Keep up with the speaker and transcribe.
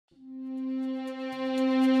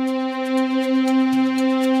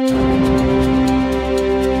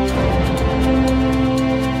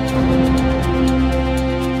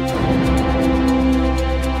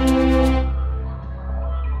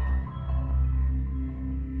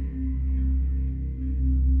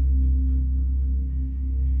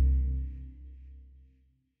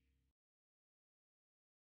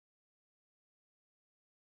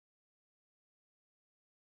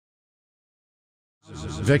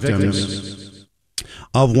victims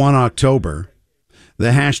of 1 October.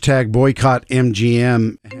 The hashtag boycott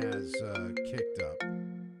MGM has kicked up.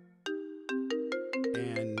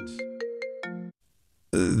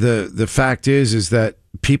 And the fact is that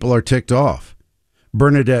people are ticked off.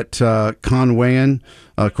 Bernadette Conwayan,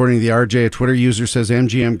 according to the RJ, a Twitter user, says,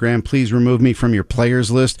 MGM Grand, please remove me from your players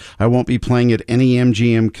list. I won't be playing at any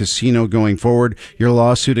MGM casino going forward. Your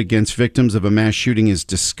lawsuit against victims of a mass shooting is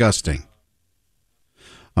disgusting.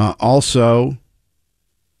 Also,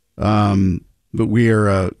 but we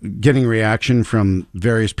are getting reaction from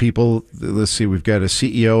various people. Let's see, we've got a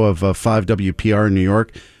CEO of 5WPR in New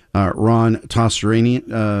York, Ron Torresanian.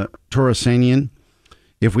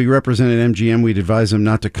 If we represented MGM, we'd advise them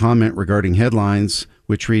not to comment regarding headlines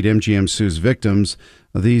which read MGM sues victims.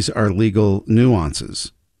 These are legal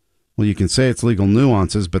nuances. Well, you can say it's legal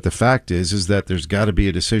nuances, but the fact is that there's got to be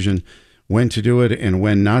a decision when to do it and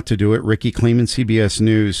when not to do it. Ricky Kleeman, CBS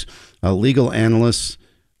News, a legal analyst.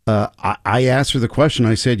 I asked her the question.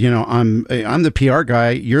 I said, I'm the PR guy.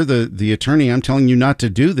 You're the attorney. I'm telling you not to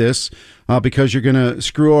do this because you're going to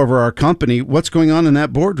screw over our company. What's going on in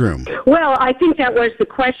that boardroom? Well, I think that was the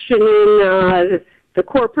question in the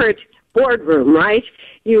corporate boardroom, right?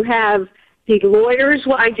 You have the lawyer's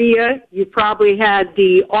idea, you probably had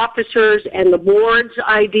the officers and the board's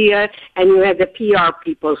idea, and you had the PR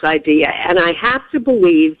people's idea. And I have to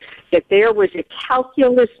believe that there was a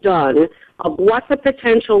calculus done of what the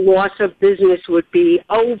potential loss of business would be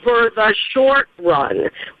over the short run.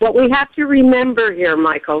 What we have to remember here,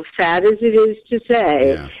 Michael, sad as it is to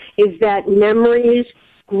say, is that memories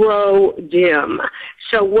grow dim.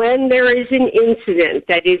 So when there is an incident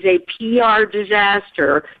that is a PR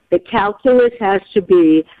disaster, the calculus has to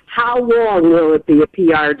be, how long will it be a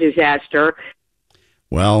PR disaster?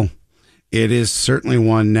 Well, it is certainly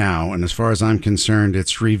one now, and as far as I'm concerned,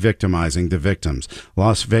 it's re-victimizing the victims.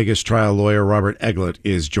 Las Vegas trial lawyer Robert Eglett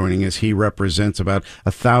is joining us. He represents about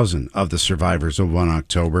 1,000 of the survivors of 1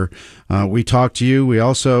 October. We talked to you. We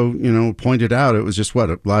also, pointed out, it was just,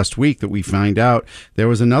 last week that we found out there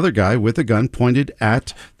was another guy with a gun pointed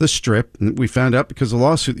at the Strip, and we found out because of the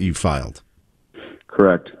lawsuit that you filed.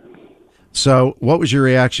 Correct. So what was your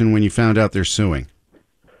reaction when you found out they're suing?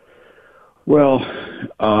 Well,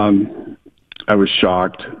 I was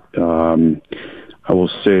shocked. I will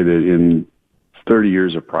say that in 30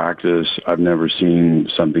 years of practice, I've never seen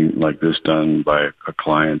something like this done by a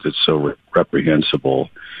client that's so reprehensible.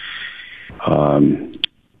 And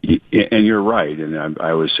you're right, and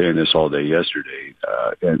I was saying this all day yesterday,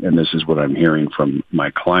 and this is what I'm hearing from my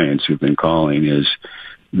clients who've been calling, is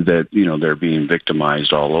that, they're being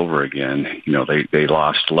victimized all over again. They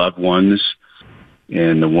lost loved ones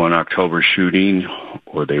in the 1 October shooting,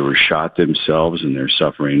 or they were shot themselves and they're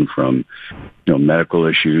suffering from, medical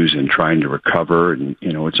issues and trying to recover. And,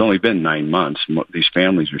 it's only been 9 months. These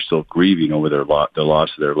families are still grieving over the loss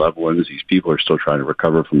of their loved ones. These people are still trying to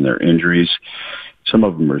recover from their injuries. Some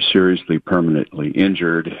of them are seriously, permanently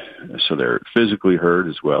injured. So they're physically hurt,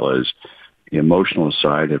 as well as the emotional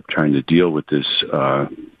side of trying to deal with this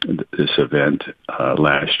event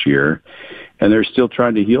last year. And they're still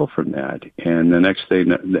trying to heal from that. And the next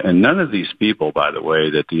thing, and none of these people, by the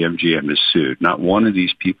way, that the MGM has sued, not one of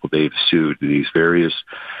these people they've sued in these various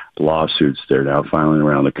lawsuits they're now filing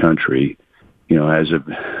around the country. As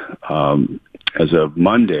of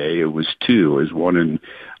Monday, it was two. It was one in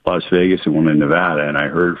Las Vegas and one in Nevada. And I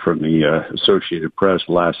heard from the Associated Press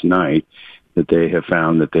last night that they have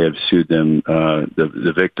found that they have sued them,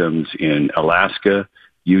 the victims in Alaska,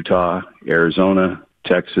 Utah, Arizona,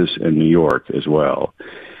 Texas, and New York as well.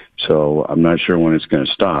 So I'm not sure when it's going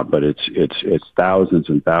to stop, but it's thousands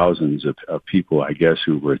and thousands of people, I guess,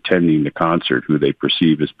 who were attending the concert who they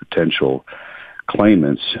perceive as potential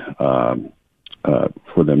claimants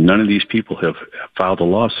for them. None of these people have filed a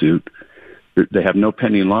lawsuit. They have no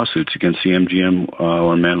pending lawsuits against the MGM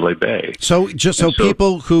or Mandalay Bay. So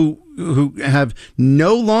people who have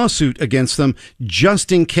no lawsuit against them,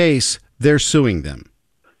 just in case they're suing them.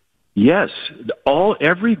 Yes,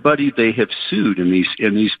 everybody they have sued in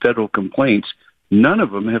these federal complaints, none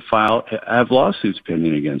of them have lawsuits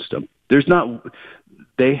pending against them.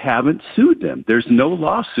 They haven't sued them. There's no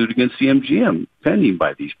lawsuit against the MGM pending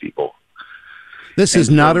by these people. This is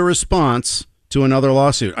not a response to another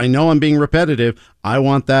lawsuit. I know I'm being repetitive. I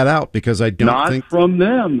want that out because I don't think... From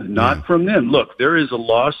them. Not from them. Look, there is a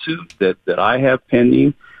lawsuit that I have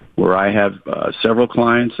pending where I have several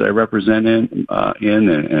clients that I represent and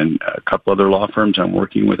a couple other law firms I'm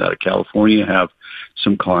working with out of California have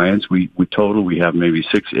some clients. We have maybe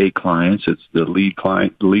 6-8 clients. It's the lead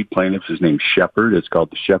plaintiff is named Shepard. It's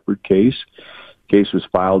called the Shepard case. Case was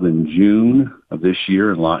filed in June of this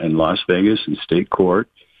year in Las Vegas in state court,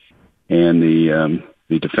 and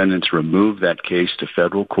the defendants removed that case to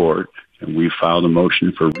federal court, and we filed a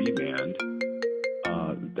motion for remand.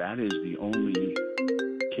 That is the only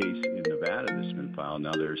case in Nevada that's been filed.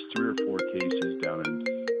 Now there's 3 or 4 cases down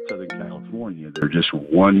in Southern California. They're just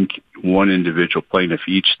one individual plaintiff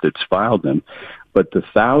each that's filed them. But the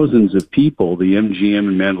thousands of people the MGM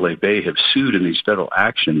and Mandalay Bay have sued in these federal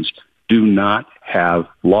actions do not have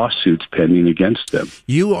lawsuits pending against them.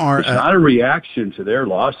 It's not a reaction to their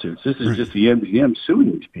lawsuits. This is just the MGM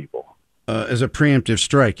suing these people. As a preemptive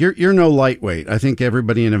strike. You're no lightweight. I think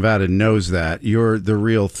everybody in Nevada knows that. You're the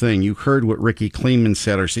real thing. You heard what Ricky Kleeman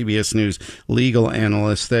said, our CBS News legal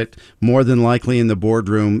analyst, that more than likely in the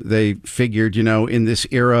boardroom they figured, in this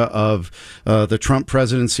era of the Trump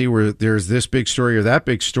presidency where there's this big story or that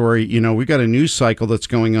big story, we've got a news cycle that's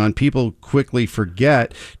going on. People quickly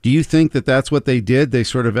forget. Do you think that that's what they did? They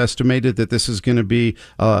sort of estimated that this is going to be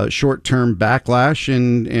a short-term backlash,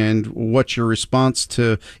 and what's your response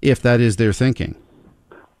to if that is their thinking?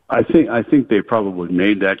 I think they probably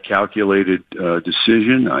made that calculated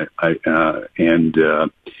decision. I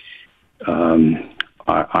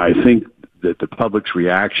think that the public's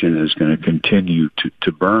reaction is going to continue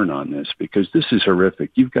to burn on this, because this is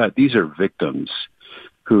horrific. These are victims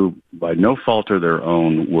who, by no fault of their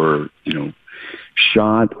own, were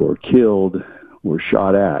shot or killed or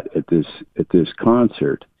shot at this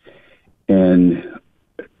concert, and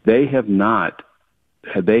they have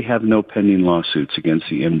no pending lawsuits against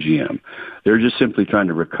the MGM. They're just simply trying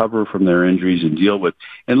to recover from their injuries and deal with.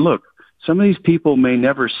 And look, some of these people may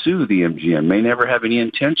never sue the MGM, may never have any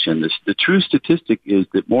intention. The true statistic is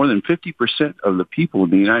that more than 50% of the people in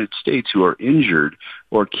the United States who are injured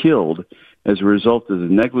or killed as a result of the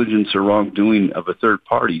negligence or wrongdoing of a third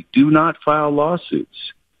party do not file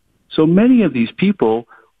lawsuits. So many of these people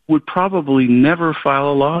would probably never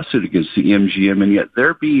file a lawsuit against the MGM, and yet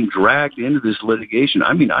they're being dragged into this litigation.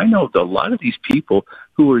 I mean, I know that a lot of these people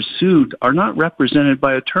who are sued are not represented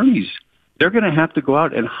by attorneys. They're going to have to go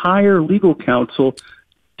out and hire legal counsel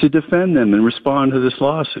to defend them and respond to this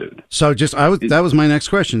lawsuit. So that was my next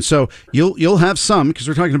question. So you'll have some, because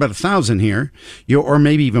we're talking about 1,000 here, or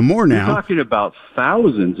maybe even more now. We're talking about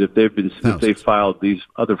thousands if they filed these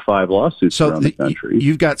other 5 lawsuits around the country.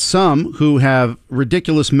 You've got some who have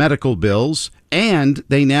ridiculous medical bills, and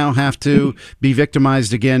they now have to be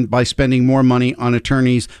victimized again by spending more money on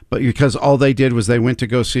attorneys, but because all they did was they went to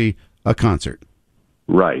go see a concert.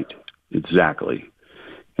 Right. Exactly.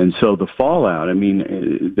 And so the fallout, I mean,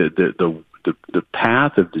 the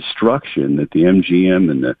path of destruction that the MGM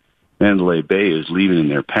and the Mandalay Bay is leaving in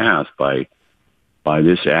their path by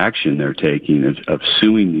this action they're taking of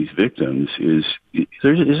suing these victims is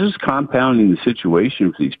compounding the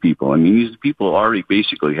situation for these people. I mean, these people already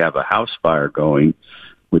basically have a house fire going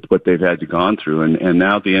with what they've had to gone through, and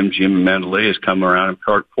now the MGM and Mandalay has come around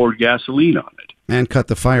and poured gasoline on it. And cut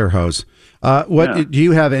the fire hose. Do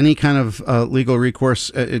you have any kind of legal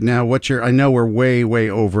recourse now? I know we're way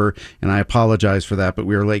over, and I apologize for that, but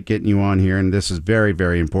we were late getting you on here, and this is very,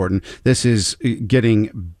 very important. This is getting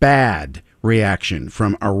bad reaction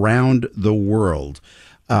from around the world.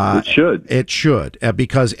 It should,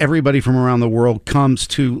 because everybody from around the world comes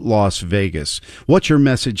to Las Vegas. What's your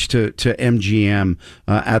message to MGM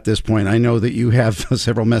at this point? I know that you have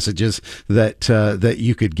several messages that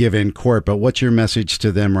you could give in court, but what's your message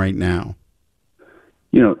to them right now?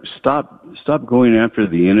 Stop going after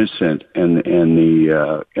the innocent and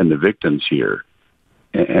the victims here.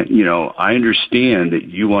 And I understand that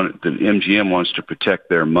the MGM wants to protect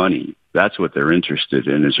their money. That's what they're interested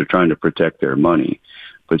in, is they're trying to protect their money.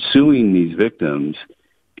 But suing these victims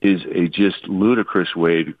is a just ludicrous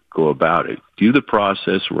way to go about it. Do the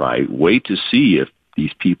process right. Wait to see if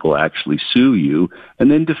these people actually sue you, and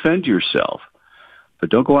then defend yourself. But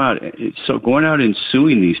don't go out. So going out and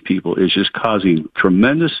suing these people is just causing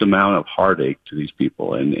tremendous amount of heartache to these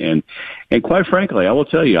people. And quite frankly, I will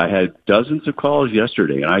tell you, I had dozens of calls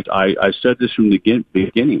yesterday, and I said this from the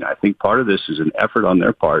beginning. I think part of this is an effort on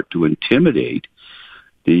their part to intimidate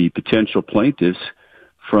the potential plaintiffs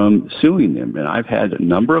from suing them. And I've had a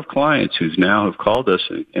number of clients who now have called us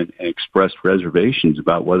and expressed reservations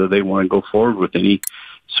about whether they want to go forward with any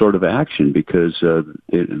sort of action, because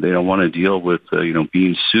they don't want to deal with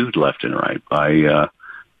being sued left and right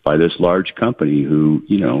by this large company who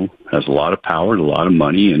has a lot of power and a lot of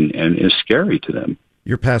money and is scary to them.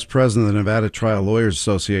 You're past president of the Nevada Trial Lawyers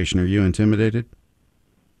Association. Are you intimidated?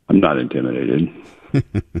 I'm not intimidated.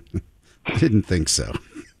 Didn't think so.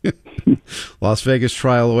 Las Vegas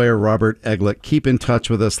trial lawyer Robert Eglett. Keep in touch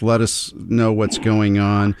with us. Let us know what's going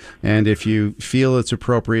on. And if you feel it's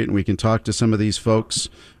appropriate and we can talk to some of these folks,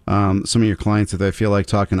 some of your clients, if they feel like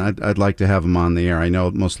talking, I'd like to have them on the air. I know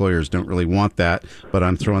most lawyers don't really want that, but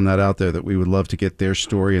I'm throwing that out there that we would love to get their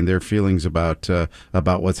story and their feelings about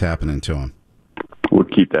what's happening to them. We'll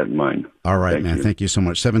keep that in mind. All right, Thank man. you. Thank you so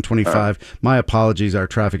much. 7:25. My apologies. Our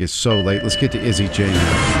traffic is so late. Let's get to Izzy J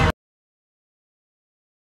now.